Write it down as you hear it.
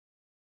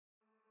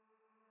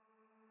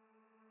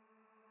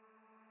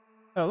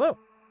Hello.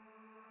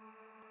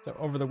 So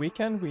over the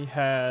weekend we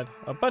had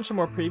a bunch of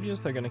more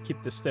previews. They're going to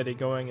keep this steady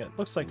going. It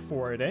looks like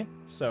 4 a day.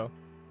 So,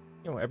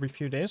 every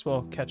few days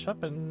we'll catch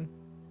up and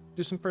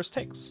do some first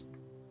takes.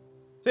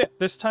 So yeah,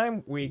 this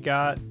time we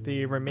got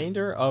the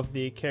remainder of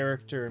the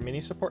character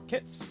mini support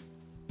kits,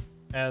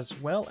 as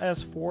well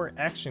as 4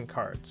 action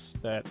cards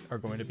that are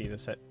going to be the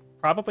set.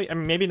 Probably,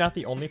 maybe not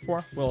the only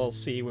 4. We'll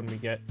see when we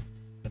get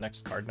the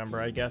next card number,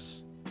 I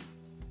guess.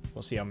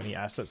 We'll see how many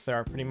assets there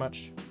are, pretty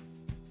much.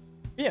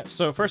 Yeah,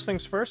 so first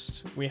things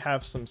first, we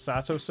have some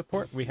Sato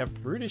support. We have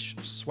Brutish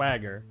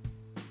Swagger.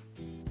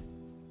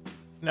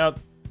 Now,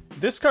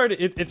 this card,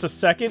 it's a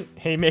second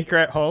Haymaker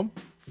at home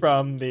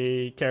from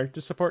the character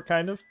support,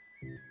 kind of.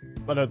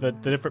 One of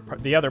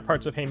the other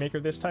parts of Haymaker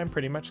this time,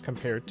 pretty much,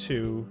 compared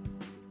to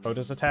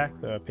Oda's attack,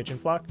 the Pigeon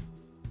Flock.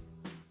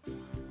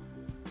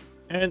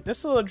 And this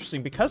is a little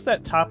interesting. Because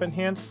that top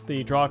enhance,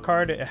 the draw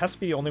card, it has to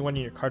be the only one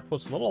in your card pool.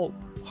 It's a little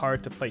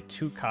hard to play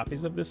 2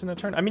 copies of this in a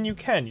turn. I mean, you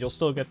can. You'll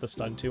still get the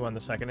stun 2 on the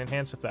second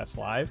enhance if that's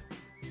live.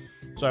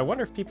 So I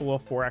wonder if people will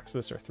 4x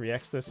this or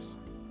 3x this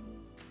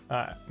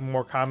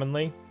more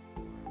commonly.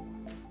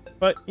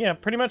 But yeah,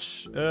 pretty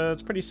much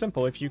it's pretty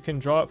simple. If you can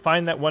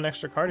find that 1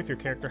 extra card, if your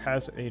character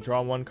has a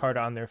draw 1 card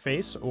on their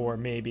face, or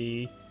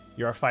maybe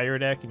you're a fire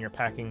deck and you're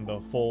packing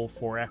the full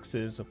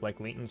 4x's of like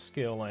latent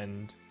skill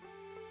and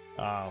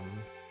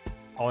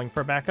calling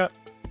for backup,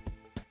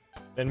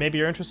 then maybe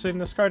you're interested in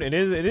this card. It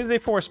is a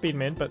 4-speed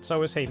mid, but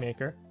so is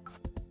Haymaker.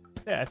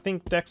 Yeah, I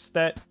think decks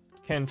that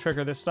can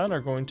trigger this stun are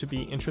going to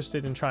be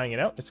interested in trying it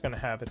out. It's going to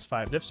have its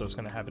 5 diff, so it's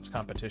going to have its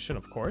competition,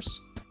 of course.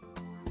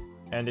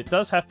 And it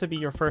does have to be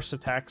your first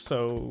attack,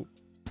 so...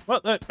 Well,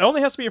 it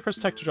only has to be your first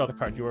attack to draw the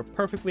card. You are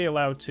perfectly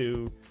allowed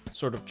to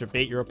sort of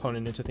debate your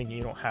opponent into thinking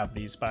you don't have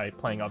these by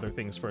playing other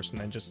things first,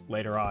 and then just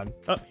later on...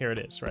 Oh, here it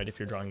is, right? If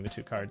you're drawing the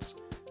 2 cards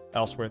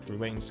elsewhere through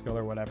latent skill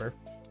or whatever.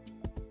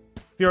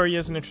 Fury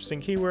is an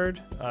interesting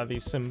keyword.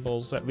 These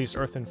symbols, at least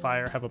Earth and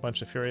Fire, have a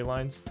bunch of Fury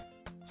lines.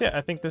 So yeah, I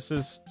think this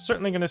is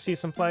certainly going to see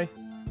some play.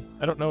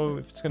 I don't know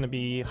if it's going to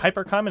be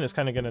hyper common. It's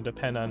kind of going to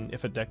depend on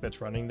if a deck that's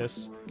running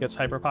this gets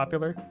hyper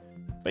popular.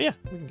 But yeah,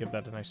 we can give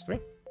that a nice 3.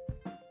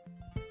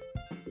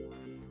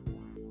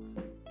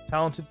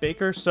 Talented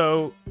Baker.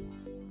 So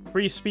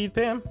free speed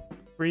spam,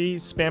 free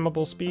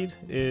spammable speed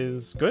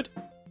is good.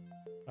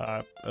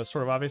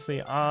 Sort of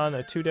obviously on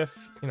a 2 diff,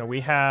 we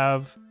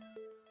have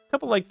a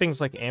couple like things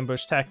like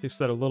ambush tactics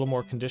that are a little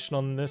more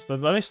conditional than this. The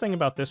nice thing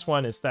about this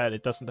one is that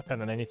it doesn't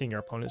depend on anything your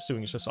opponent's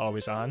doing. It's just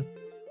always on.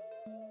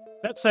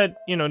 That said,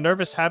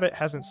 Nervous Habit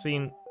hasn't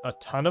seen a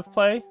ton of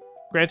play.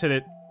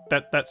 Granted,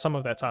 that some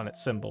of that's on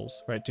its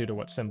symbols, right, due to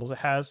what symbols it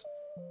has.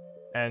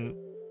 And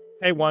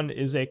K1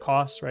 is a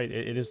cost, right?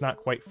 It is not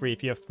quite free.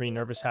 If you have 3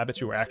 Nervous Habits,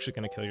 you are actually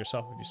going to kill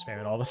yourself if you spam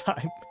it all the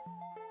time.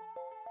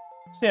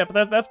 So yeah,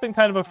 but that's been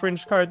kind of a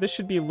fringe card. This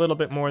should be a little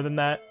bit more than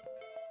that.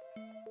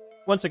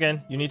 Once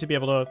again, you need to be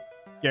able to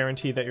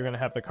guarantee that you're going to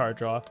have the card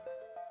draw.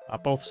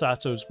 Both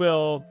Satos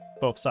will.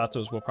 Both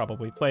Satos will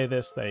probably play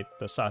this. The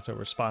Sato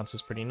response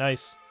is pretty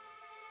nice.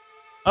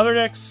 Other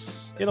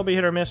decks, it'll be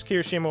hit or miss.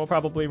 Kirishima will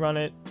probably run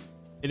it.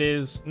 It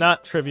is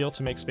not trivial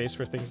to make space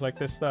for things like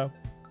this, though.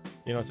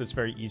 It's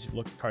very easy to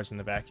look at cards in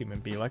the vacuum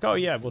and be like, oh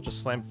yeah, we'll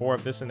just slam 4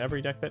 of this in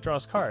every deck that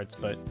draws cards.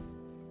 But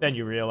then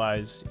you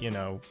realize,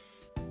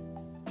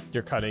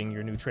 you're cutting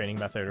your new training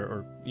method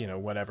or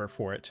whatever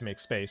for it to make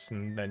space.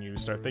 And then you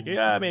start thinking,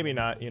 maybe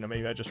not,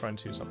 maybe I just run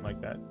 2, something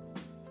like that.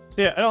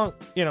 So yeah, I don't,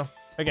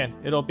 again,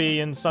 it'll be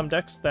in some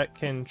decks that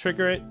can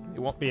trigger it. It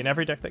won't be in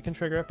every deck that can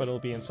trigger it, but it'll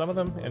be in some of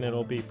them, and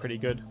it'll be pretty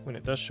good when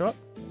it does show up.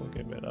 We'll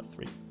give it a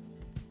 3.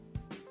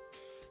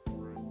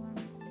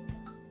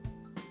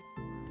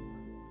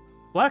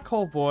 Black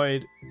Hole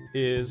Void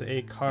is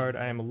a card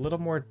I am a little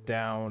more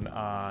down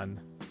on.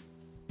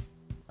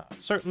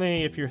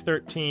 Certainly, if you're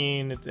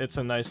 13, it's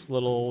a nice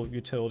little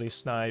utility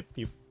snipe.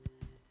 You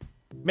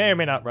may or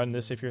may not run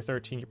this. If you're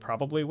 13, you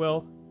probably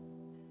will.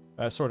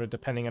 Sort of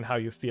depending on how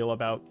you feel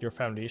about your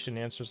foundation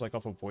answers. Like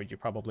off of Void, you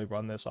probably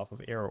run this. Off of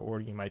Arrow, or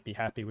you might be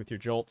happy with your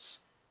Jolts.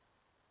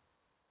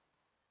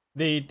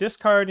 The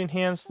discard in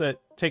hands that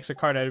takes a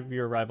card out of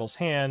your rival's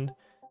hand,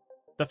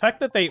 the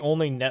fact that they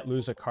only net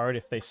lose a card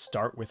if they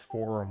start with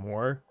 4 or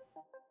more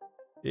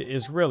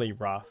is really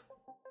rough.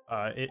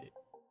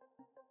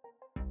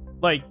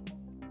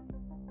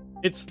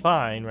 It's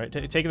fine, right?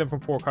 Taking them from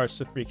 4 cards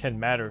to 3 can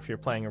matter if you're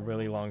playing a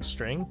really long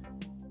string.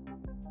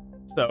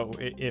 So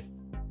if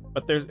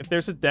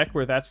there's a deck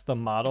where that's the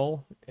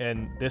model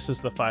and this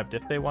is the 5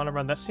 diff they want to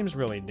run, that seems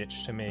really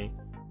niche to me.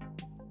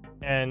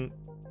 And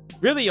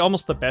really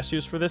almost the best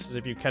use for this is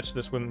if you catch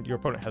this when your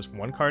opponent has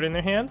 1 card in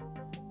their hand,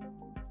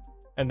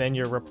 and then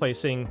you're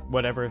replacing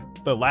whatever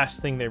the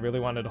last thing they really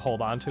wanted to hold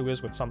on to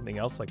is with something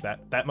else like that.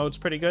 That mode's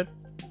pretty good.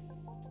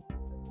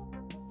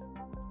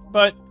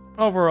 But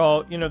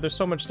overall, there's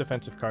so much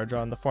defensive card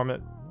draw in the format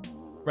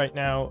right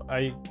now.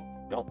 I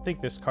don't think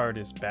this card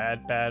is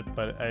bad,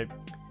 but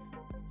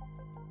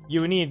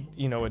you need,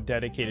 a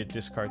dedicated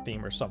discard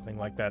theme or something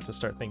like that to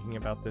start thinking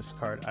about this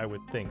card, I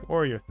would think.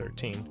 Or you're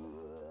 13.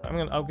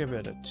 I'll give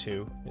it a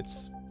 2.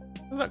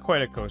 It's not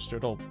quite a coaster.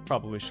 It'll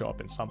probably show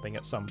up in something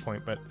at some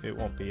point, but it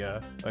won't be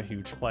a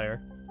huge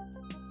player.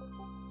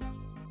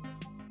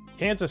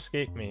 Can't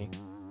escape me.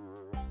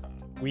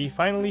 We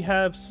finally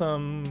have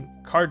some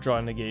card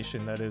draw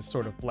negation that is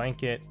sort of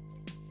blanket.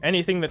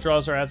 Anything that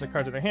draws or adds a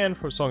card to their hand,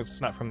 for as long as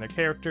it's not from their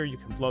character, you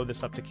can blow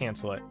this up to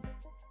cancel it.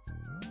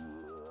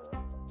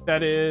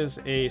 That is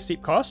a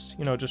steep cost,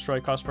 you know, destroy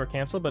cost per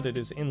cancel, but it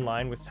is in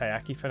line with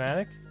Taiyaki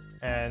Fanatic.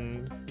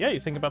 And yeah, you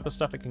think about the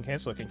stuff it can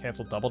cancel. It can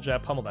cancel double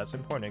jab pummel, that's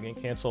important. It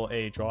can cancel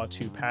a draw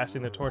 2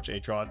 passing the torch, a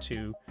draw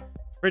 2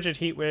 frigid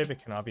heat wave.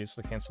 It can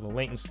obviously cancel the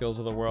latent skills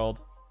of the world.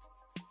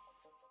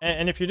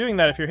 And if you're doing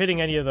that, if you're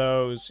hitting any of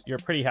those, you're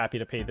pretty happy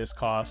to pay this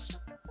cost.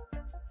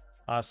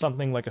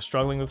 Something like a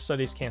struggling with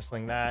studies,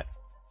 canceling that.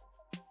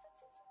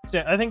 So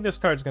yeah, I think this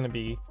card's going to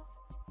be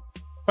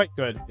quite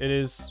good. It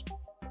is,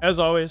 as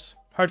always,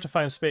 hard to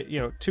find space.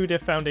 You know, 2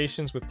 diff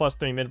foundations with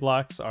 +3 mid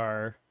blocks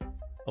are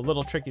a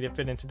little tricky to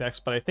fit into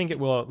decks, but I think it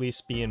will at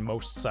least be in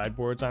most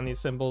sideboards on these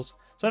symbols.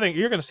 So I think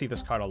you're going to see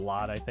this card a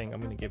lot, I think. I'm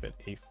going to give it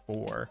a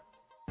 4.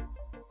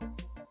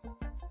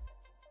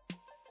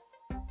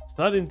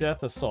 Sudden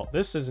Death Assault.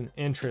 This is an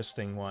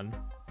interesting one.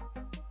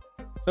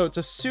 So it's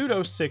a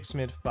pseudo 6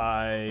 mid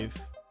 5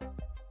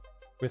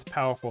 with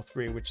powerful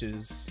 3, which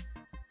is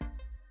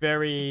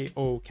very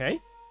okay.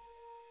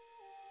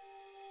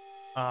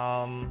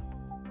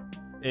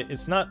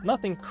 It's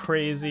nothing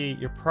crazy.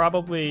 You're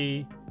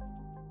probably,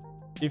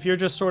 if you're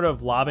just sort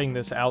of lobbing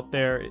this out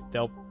there,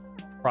 they'll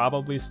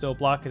probably still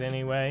block it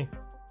anyway.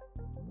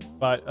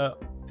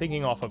 But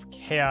thinking off of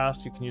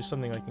Chaos, you can use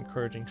something like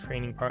Encouraging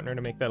Training Partner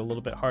to make that a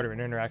little bit harder and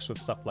interacts with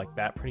stuff like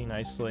that pretty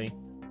nicely.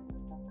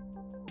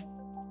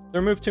 The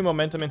remove 2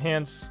 momentum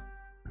enhance,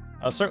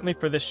 certainly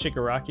for this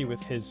Shigaraki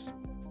with his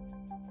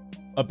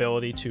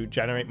ability to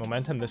generate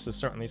momentum, this is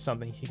certainly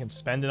something he can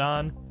spend it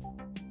on.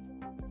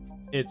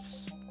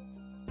 It's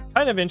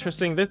kind of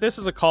interesting that this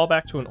is a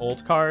callback to an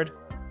old card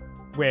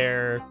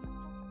where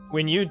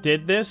when you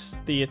did this,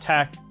 the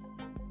attack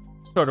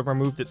sort of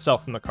removed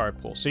itself from the card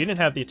pool. So you didn't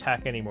have the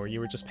attack anymore. You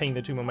were just paying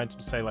the 2 momentum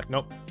to say, like,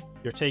 nope,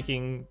 you're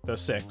taking the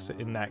 6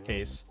 in that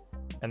case.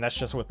 And that's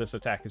just what this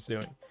attack is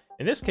doing.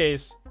 In this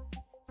case,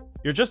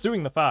 you're just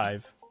doing the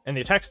 5, and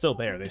the attack's still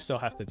there. They still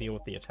have to deal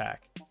with the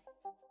attack.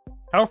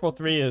 Powerful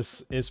 3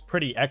 is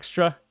pretty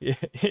extra.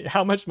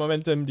 How much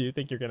momentum do you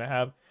think you're going to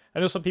have? I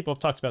know some people have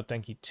talked about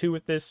Denki 2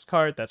 with this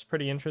card. That's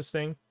pretty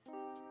interesting.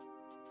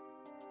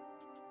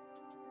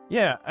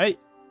 Yeah,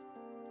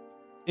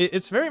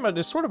 it's very much,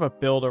 it's sort of a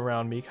build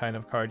around me kind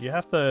of card. You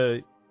have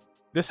to,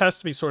 this has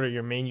to be sort of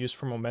your main use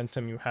for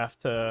momentum. You have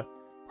to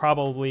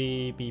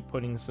probably be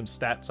putting some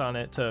stats on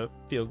it to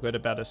feel good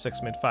about a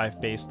 6 mid 5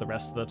 base the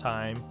rest of the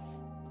time.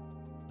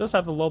 It does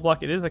have the low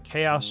block. It is a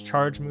Chaos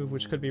charge move,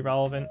 which could be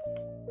relevant.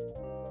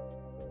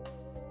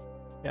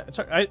 Yeah, it's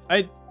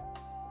I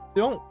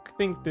don't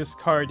think this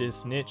card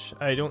is niche.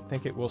 I don't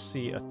think it will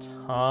see a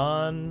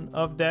ton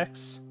of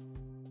decks.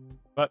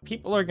 But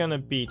people are going to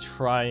be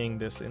trying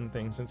this in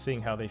things and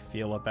seeing how they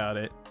feel about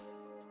it.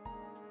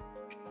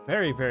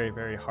 Very, very,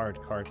 very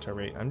hard card to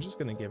rate. I'm just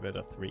going to give it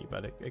a 3,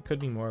 but it could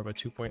be more of a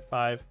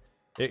 2.5.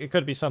 It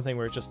could be something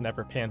where it just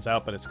never pans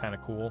out, but it's kind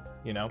of cool,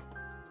 you know?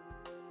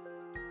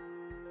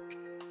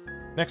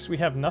 Next, we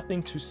have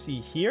Nothing to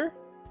See Here.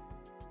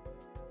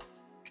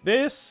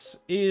 This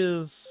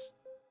is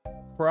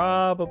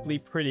probably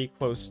pretty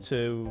close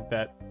to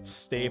that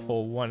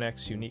staple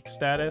 1x unique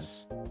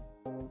status.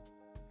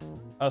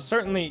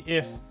 Certainly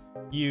if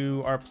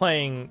you are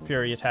playing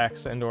Fury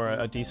attacks and or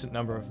a decent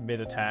number of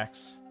mid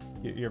attacks,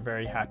 you're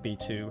very happy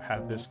to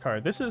have this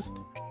card. This is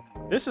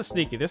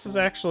sneaky. This is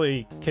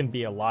actually can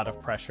be a lot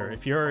of pressure.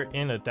 If you're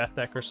in a death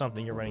deck or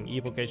something, you're running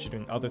Evil Gaze, you're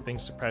doing other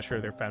things to pressure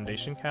their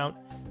foundation count.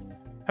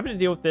 Having to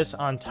deal with this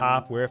on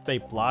top, where if they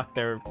block,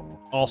 they're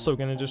also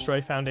going to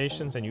destroy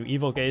foundations, and you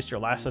Evil Gaze your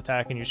last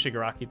attack and you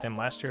Shigaraki them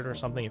last turn or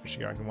something, if you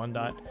Shigaraki 1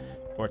 dot,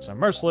 or it's a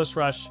Merciless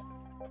Rush,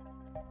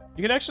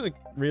 you can actually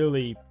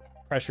really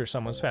pressure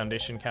someone's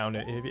foundation count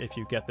if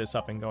you get this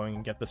up and going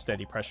and get the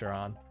steady pressure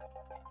on.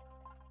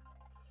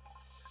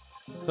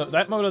 So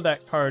that mode of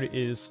that card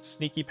is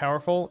sneaky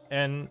powerful,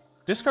 and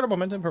discard of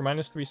momentum for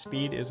 -3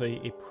 speed is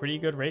a pretty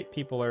good rate.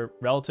 People are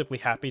relatively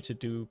happy to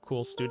do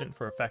Cool Student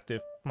for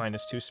effective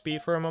 -2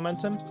 speed for a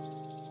momentum.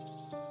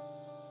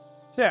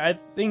 So yeah, I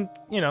think,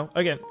 you know,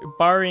 again,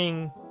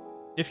 barring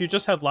if you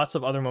just have lots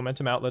of other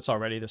momentum outlets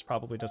already, this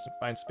probably doesn't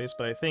find space,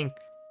 but I think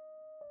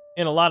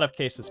in a lot of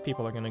cases,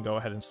 people are going to go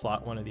ahead and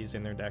slot one of these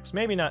in their decks.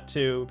 Maybe not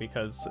 2,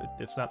 because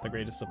it's not the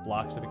greatest of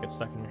blocks if it gets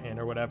stuck in your hand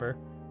or whatever.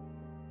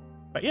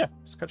 But yeah,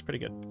 this card's pretty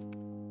good.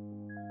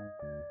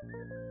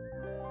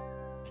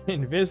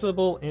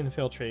 Invisible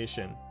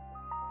Infiltration.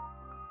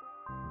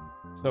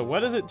 So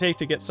what does it take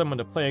to get someone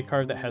to play a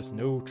card that has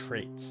no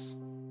traits?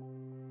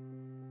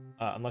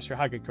 Unless your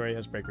Hagakure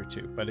has Breaker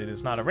 2. But it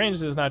is not a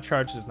range, it is not a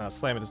charge, it is not a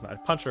slam, it is not a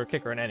punch or a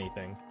kick or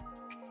anything.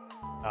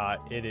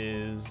 It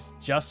is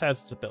just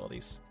has its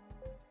abilities.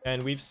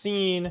 And we've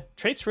seen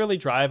traits really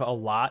drive a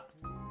lot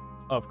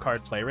of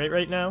card play rate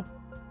right now.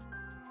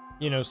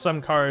 You know,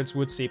 some cards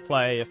would see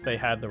play if they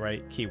had the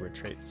right keyword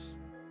traits.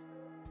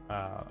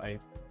 I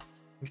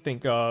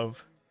think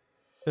of...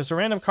 There's a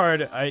random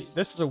card,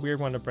 this is a weird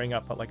one to bring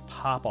up, but like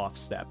Pop-Off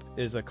Step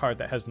is a card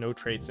that has no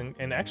traits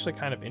and actually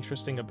kind of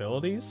interesting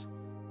abilities.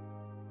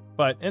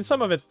 And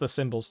some of it's the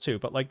symbols too,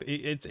 but like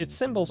its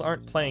symbols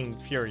aren't playing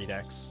Fury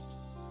decks.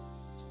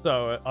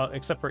 So,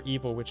 except for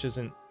Evil, which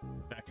isn't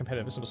that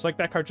competitive as symbols. So, like,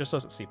 that card just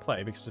doesn't see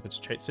play because of its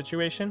trait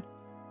situation.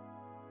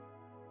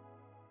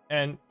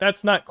 And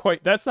that's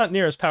not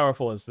near as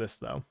powerful as this,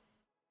 though.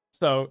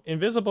 So,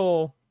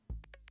 Invisible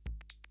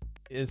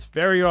is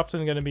very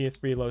often going to be a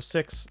 3 low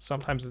 6.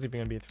 Sometimes it's even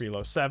going to be a 3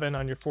 low 7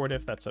 on your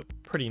 4-diff. That's a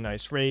pretty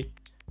nice rate.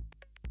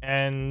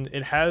 And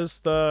it has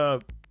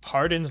the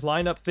hardened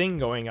lineup thing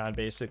going on,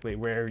 basically,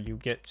 where you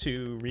get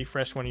to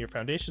refresh one of your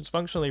foundations,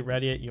 functionally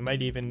ready it. You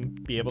might even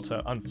be able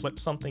to unflip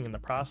something in the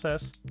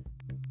process.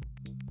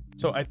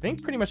 So I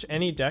think pretty much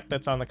any deck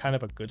that's on the kind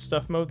of a good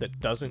stuff mode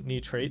that doesn't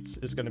need traits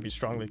is going to be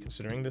strongly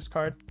considering this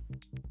card.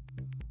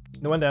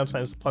 The one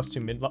downside is the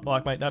 +2 mid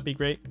block might not be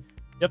great.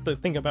 You have to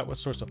think about what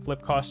sorts of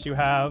flip costs you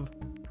have.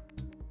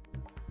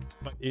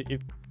 But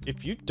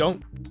if you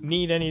don't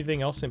need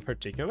anything else in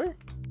particular,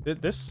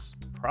 this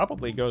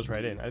probably goes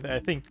right in. I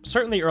think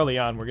certainly early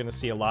on we're going to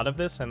see a lot of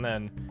this, and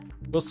then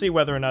we'll see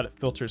whether or not it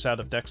filters out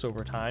of decks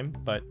over time,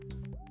 but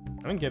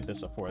I'm going to give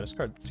this a 4. This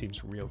card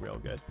seems real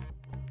good.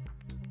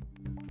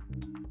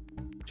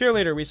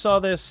 Cheerleader, we saw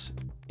this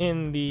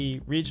in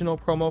the regional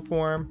promo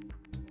form.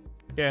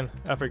 Again,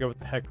 I forget what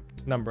the heck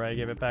number I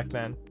gave it back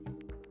then.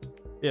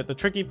 Yeah, the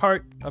tricky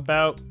part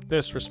about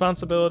this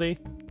responsibility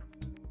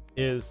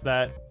is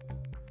that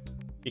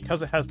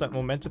because it has that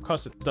momentum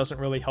cost, it doesn't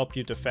really help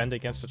you defend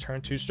against a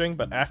turn 2 string,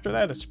 but after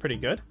that, it's pretty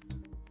good.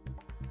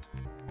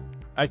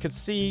 I could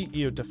see,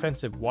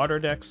 defensive water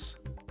decks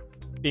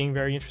being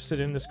very interested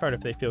in this card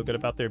if they feel good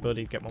about their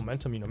ability to get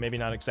momentum. Maybe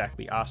not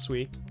exactly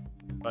Asui,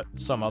 but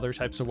some other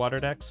types of water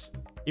decks.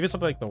 Even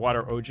something like the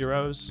Water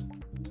Ojiros,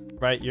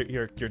 right?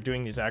 You're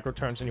doing these aggro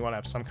turns and you want to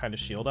have some kind of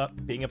shield up.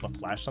 Being able to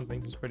flash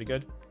something is pretty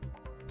good.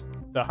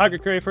 The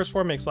Hagakure first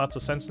form makes lots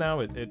of sense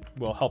now. It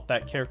will help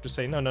that character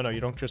say, no,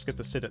 you don't just get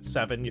to sit at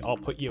 7. I'll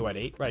put you at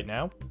 8 right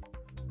now.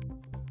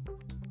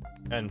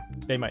 And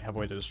they might have a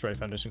way to destroy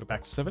Foundation and go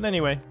back to 7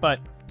 anyway, but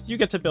you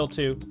get to build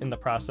 2 in the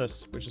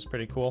process, which is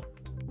pretty cool.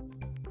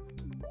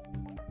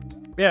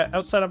 Yeah,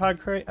 outside of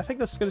Hagakure, I think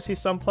this is going to see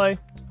some play.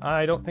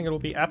 I don't think it will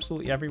be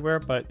absolutely everywhere,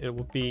 but it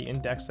will be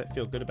in decks that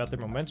feel good about their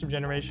momentum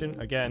generation.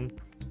 Again,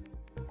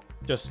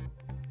 just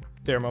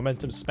their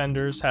momentum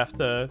spenders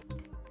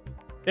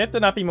they have to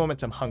not be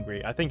momentum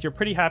hungry. I think you're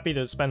pretty happy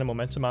to spend a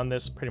momentum on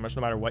this pretty much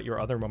no matter what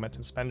your other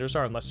momentum spenders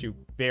are, unless you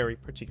very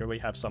particularly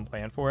have some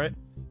plan for it.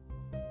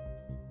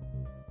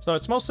 So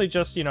it's mostly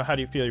just, how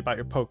do you feel about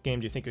your poke game?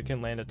 Do you think you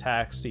can land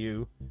attacks? Do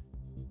you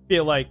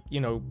feel like,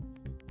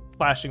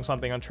 flashing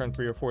something on turn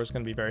 3 or 4 is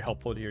going to be very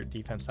helpful to your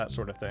defense, that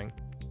sort of thing.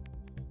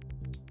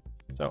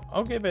 So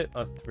I'll give it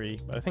a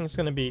 3, but I think it's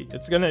going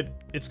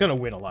to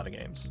win a lot of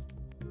games.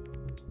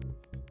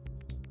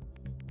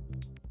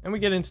 And we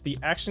get into the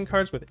action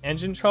cards with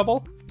Engine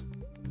Trouble.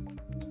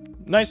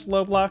 Nice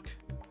low block.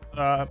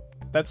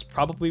 That's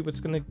probably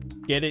what's going to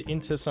get it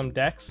into some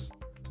decks.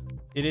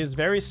 It is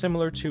very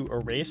similar to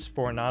Erase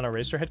for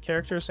non-Eraserhead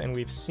characters, and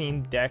we've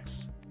seen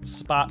decks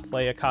spot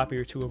play a copy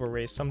or 2 of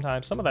Erase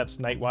sometimes. Some of that's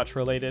Night Watch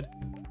related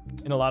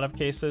in a lot of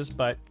cases,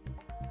 but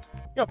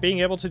being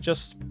able to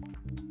just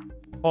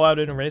pull out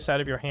an Erase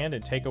out of your hand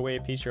and take away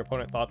a piece your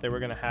opponent thought they were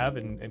going to have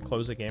and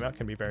close the game out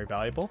can be very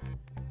valuable.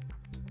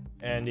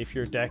 And if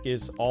your deck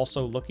is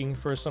also looking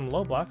for some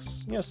low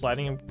blocks,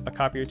 sliding a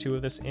copy or 2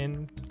 of this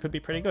in could be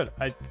pretty good.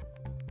 I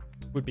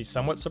would be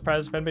somewhat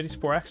surprised if anybody's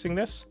 4Xing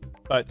this,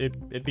 but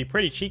it'd be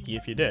pretty cheeky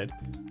if you did.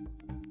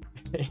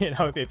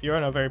 If you're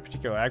on a very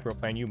particular aggro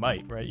plan, you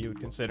might, right? You would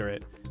consider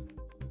it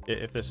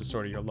if this is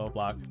sort of your low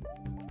block.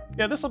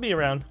 Yeah, this will be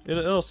around.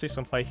 It'll see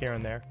some play here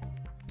and there.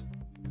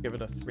 Give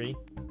it a 3.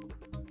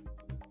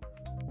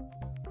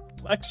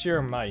 Flex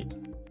Your Might.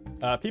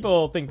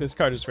 People think this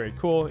card is very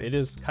cool. It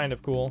is kind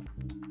of cool.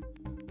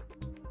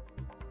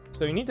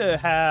 So you need to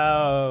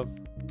have...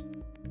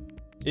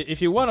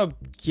 If you want to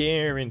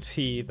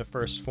guarantee the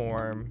first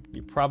form,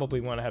 you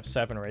probably want to have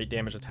 7 or 8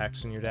 damage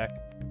attacks in your deck.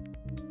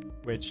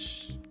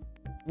 Which...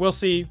 we'll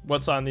see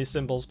what's on these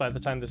symbols by the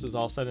time this is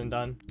all said and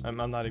done. I'm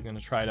not even going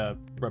to try to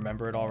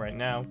remember it all right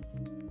now.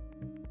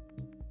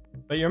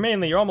 But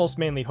you're almost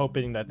mainly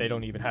hoping that they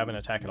don't even have an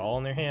attack at all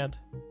in their hand.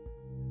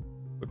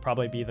 Would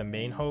probably be the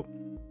main hope.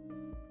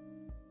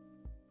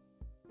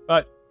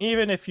 But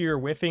even if you're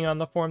whiffing on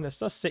the form, this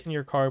does sit in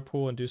your card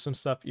pool and do some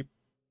stuff.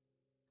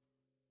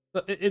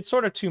 It's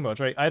sort of 2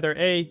 modes, right? Either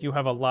A, you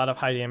have a lot of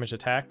high damage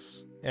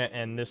attacks,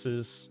 and this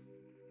is...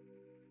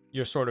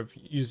 you're sort of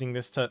using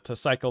this to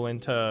cycle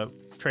into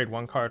trade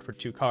 1 card for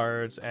 2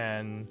 cards,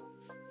 and...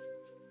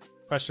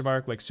 question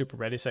mark, like Super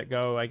Ready, Set,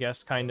 Go, I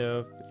guess, kind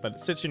of. But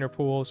it sits in your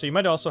pool, so you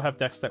might also have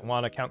decks that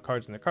want to count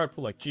cards in their card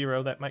pool, like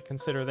Jiro, that might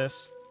consider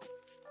this.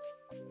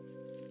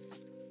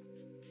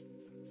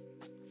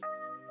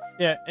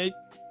 Yeah,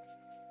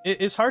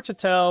 It's hard to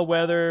tell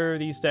whether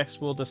these decks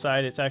will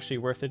decide it's actually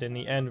worth it in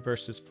the end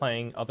versus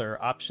playing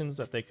other options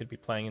that they could be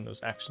playing in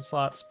those action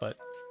slots, but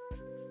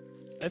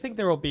I think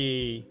there will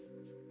be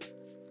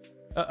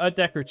a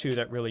deck or two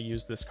that really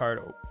use this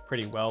card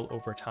pretty well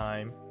over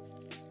time,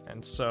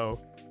 and so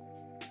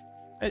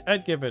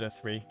I'd give it a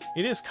 3.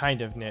 It is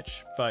kind of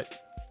niche, but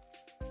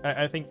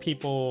I think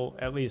people,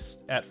 at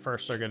least at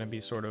first, are going to be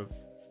sort of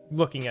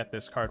looking at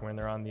this card when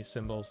they're on these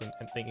symbols and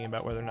thinking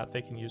about whether or not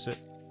they can use it.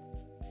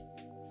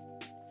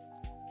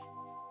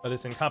 But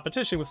it's in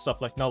competition with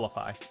stuff like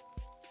Nullify.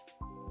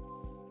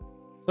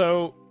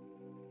 So,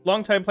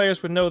 longtime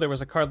players would know there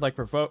was a card like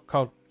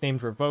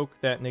named Revoke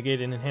that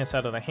negated and enhanced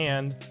out of the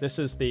hand. This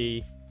is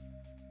the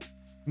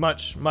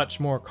much,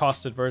 much more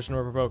costed version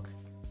of Revoke.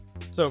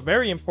 So,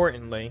 very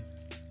importantly,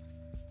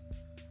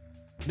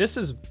 this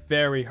is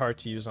very hard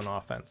to use on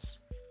offense.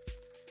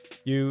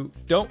 You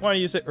don't want to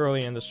use it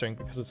early in the string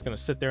because it's going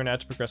to sit there and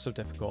add to progressive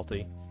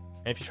difficulty.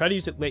 And if you try to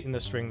use it late in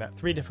the string, that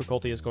 3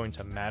 difficulty is going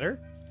to matter.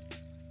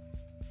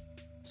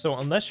 So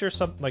unless you're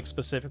like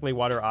specifically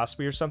Water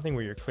Osprey or something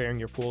where you're clearing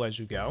your pool as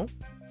you go,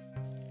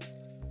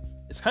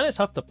 it's kind of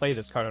tough to play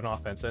this card on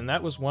offense. And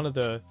that was one of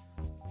the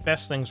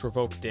best things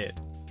Revoke did,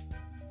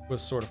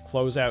 was sort of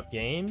close out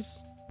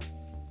games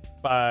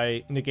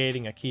by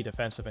negating a key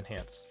defensive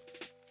enhance.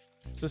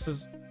 So this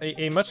is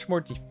a much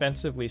more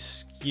defensively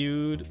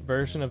skewed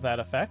version of that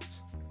effect.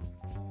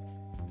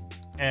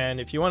 And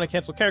if you want to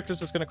cancel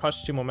characters, it's going to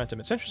cost you 2 momentum.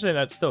 It's interesting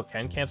that it still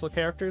can cancel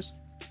characters.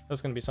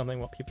 That's going to be something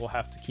what people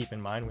have to keep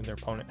in mind when their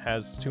opponent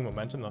has 2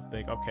 momentum. They'll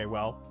think, okay,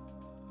 well,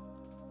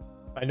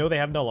 I know they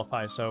have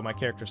Nullify, so my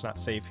character's not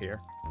safe here.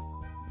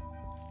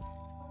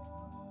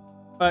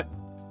 But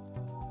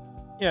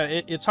yeah,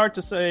 it's hard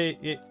to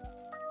say.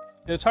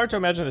 It's hard to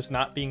imagine this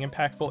not being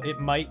impactful. It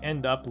might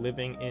end up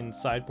living in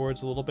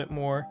sideboards a little bit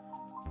more.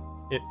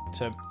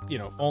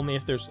 Only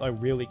if there's a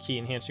really key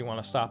enhance you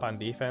want to stop on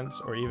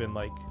defense, or even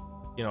like,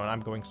 an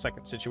I'm going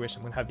second situation.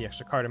 I'm going to have the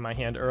extra card in my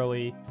hand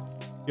early.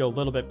 Feel a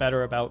little bit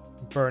better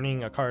about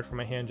burning a card from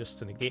my hand just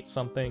to negate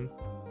something.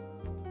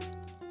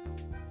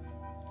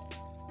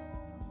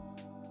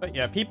 But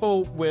yeah,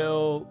 people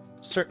will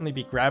certainly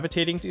be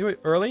gravitating to it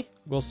early.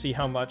 We'll see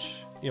how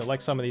much,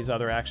 like some of these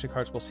other action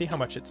cards, we'll see how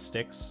much it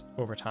sticks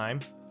over time.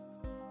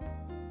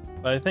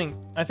 But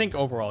I think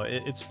overall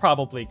it's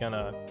probably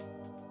gonna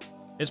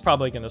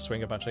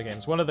swing a bunch of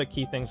games. One of the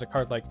key things a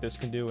card like this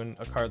can do, and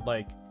a card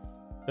like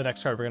the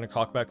next card we're going to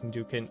talk about can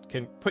do, can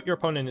put your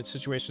opponent in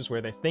situations where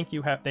they think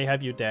they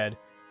have you dead,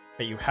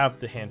 but you have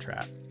the hand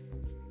trap.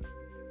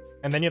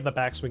 And then you have the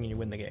backswing and you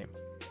win the game.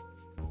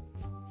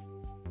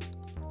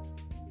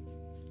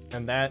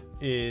 And that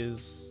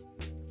is...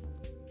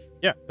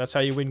 yeah, that's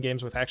how you win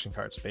games with action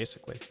cards,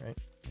 basically, right?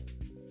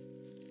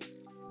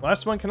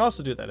 Last one can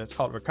also do that. It's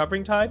called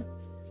Recovering Tide.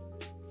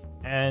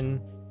 And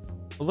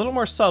a little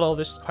more subtle,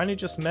 this kind of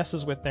just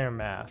messes with their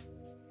math.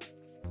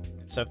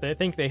 So if they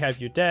think they have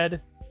you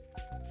dead,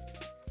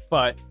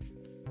 but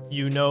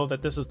you know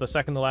that this is the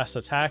second to last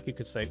attack, you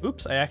could say,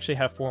 oops, I actually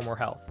have 4 more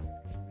health.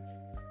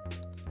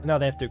 Now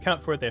they have to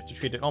account for it. They have to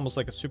treat it almost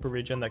like a super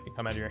regen that can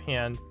come out of your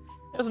hand.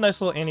 It has a nice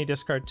little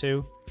anti-discard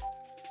too.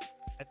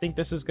 I think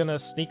this is going to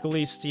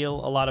sneakily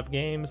steal a lot of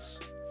games.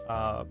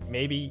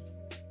 Probably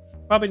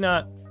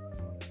not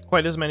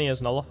quite as many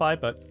as Nullify,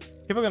 but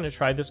people are going to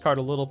try this card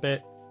a little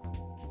bit.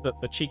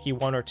 The cheeky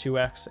 1 or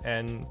 2x,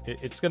 and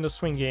it's going to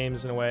swing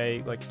games in a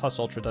way like Plus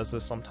Ultra does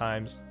this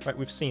sometimes. Right,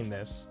 we've seen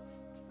this.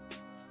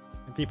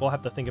 And people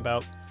have to think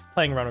about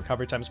playing around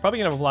recovery time. It's probably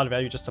going to have a lot of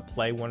value just to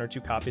play 1 or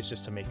 2 copies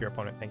just to make your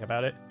opponent think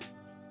about it.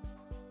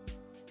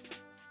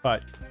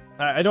 But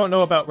I don't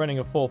know about running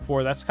a full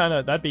 4.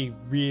 That'd be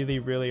really,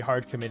 really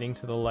hard committing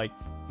to the like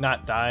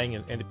not dying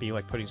and it'd be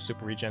like putting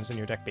super regens in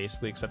your deck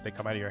basically, except they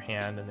come out of your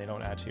hand and they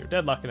don't add to your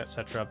deadlock and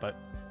etc. But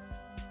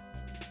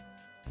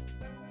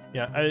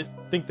yeah, I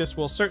think this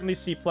will certainly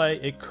see play.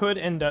 It could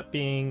end up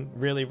being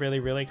really, really,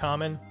 really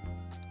common.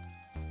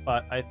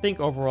 But I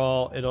think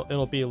overall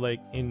it'll be like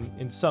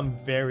in some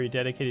very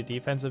dedicated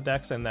defensive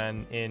decks, and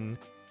then in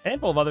a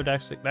handful of other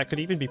decks that could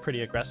even be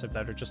pretty aggressive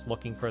that are just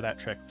looking for that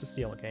trick to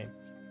steal a game.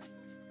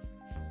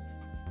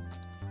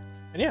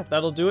 And yeah,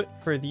 that'll do it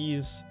for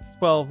these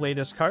 12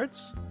 latest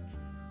cards.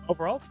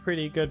 Overall,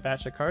 pretty good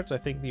batch of cards. I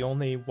think the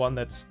only one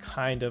that's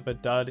kind of a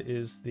dud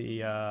is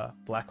the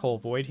Black Hole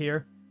Void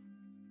here.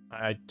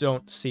 I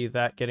don't see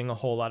that getting a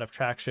whole lot of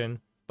traction,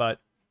 but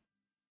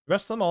the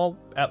rest of them all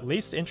at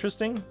least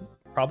interesting.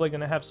 Probably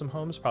going to have some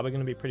homes, probably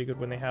going to be pretty good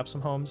when they have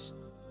some homes.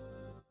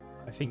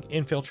 I think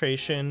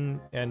Infiltration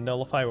and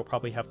Nullify will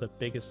probably have the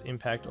biggest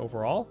impact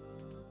overall.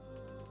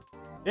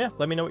 Yeah,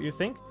 let me know what you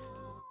think.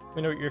 Let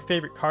me know what your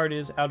favorite card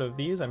is out of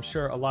these. I'm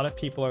sure a lot of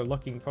people are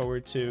looking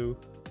forward to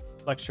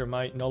Lecture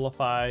Might,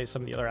 Nullify,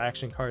 some of the other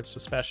action cards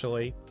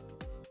especially.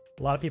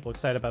 A lot of people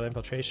excited about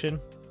Infiltration.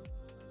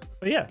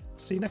 But yeah,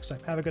 see you next time.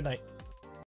 Have a good night.